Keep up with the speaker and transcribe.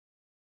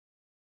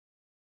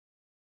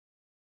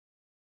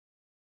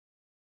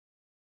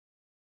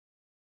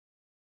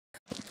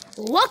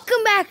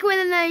Welcome back with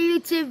another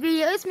YouTube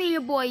video. It's me, your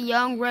boy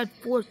Young Red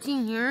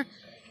 14 here,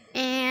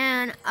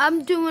 and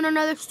I'm doing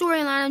another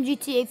storyline on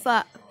GTA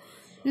 5.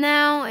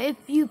 Now, if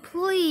you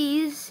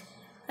please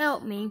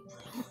help me,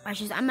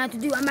 I'm about to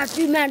do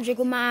magic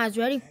with my eyes.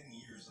 Ready?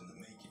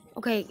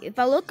 Okay. If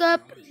I look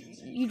up,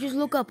 you just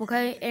look up,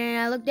 okay?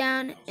 And I look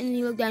down, and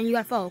you look down. You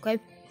gotta follow, okay?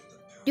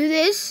 Do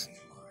this.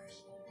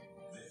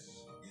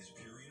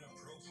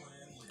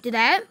 Do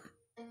that.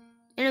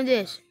 And do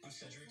this.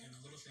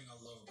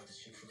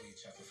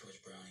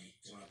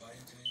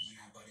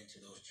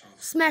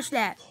 Smash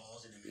that.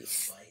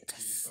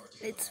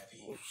 It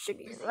should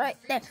be right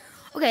there.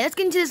 Okay, let's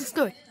get into this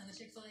story.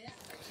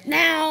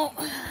 Now,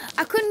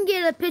 I couldn't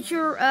get a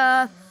picture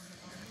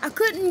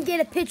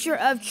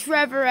of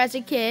Trevor as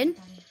a kid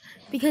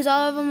because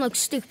all of them look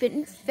stupid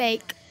and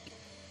fake.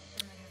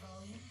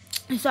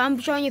 So I'm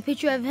showing you a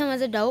picture of him as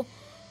an adult.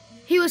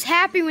 He was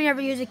happy whenever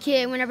he was a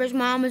kid, whenever his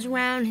mom was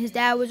around, his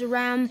dad was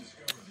around.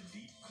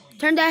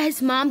 Turned out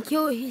his mom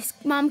killed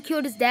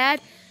his dad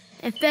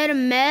and fed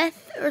him meth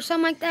or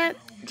something like that,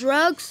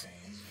 drugs.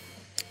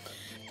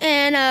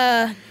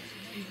 And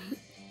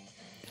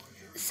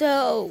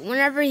so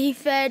whenever she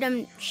fed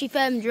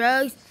him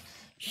drugs.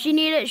 She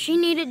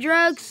needed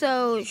drugs,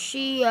 so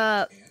she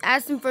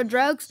asked him for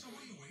drugs.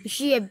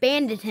 She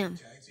abandoned him.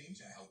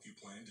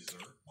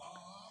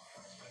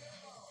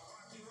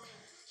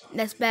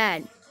 That's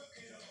bad.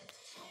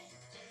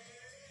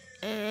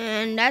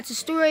 And that's a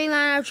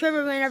storyline of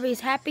Trevor whenever he's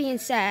happy and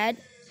sad.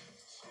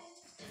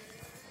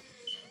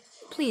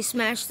 Please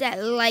smash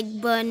that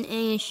like button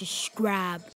and subscribe.